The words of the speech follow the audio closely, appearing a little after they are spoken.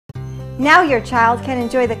Now your child can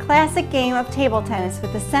enjoy the classic game of table tennis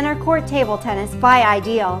with the Centercourt Table Tennis by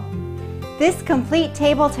Ideal. This complete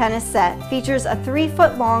table tennis set features a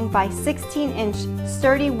 3-foot long by 16-inch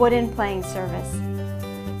sturdy wooden playing surface.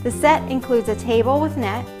 The set includes a table with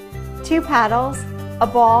net, 2 paddles, a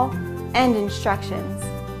ball, and instructions.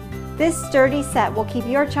 This sturdy set will keep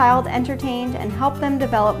your child entertained and help them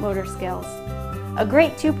develop motor skills. A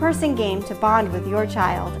great 2-person game to bond with your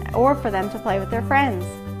child or for them to play with their friends.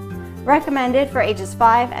 Recommended for ages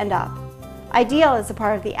 5 and up. Ideal is a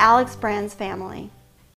part of the Alex Brands family.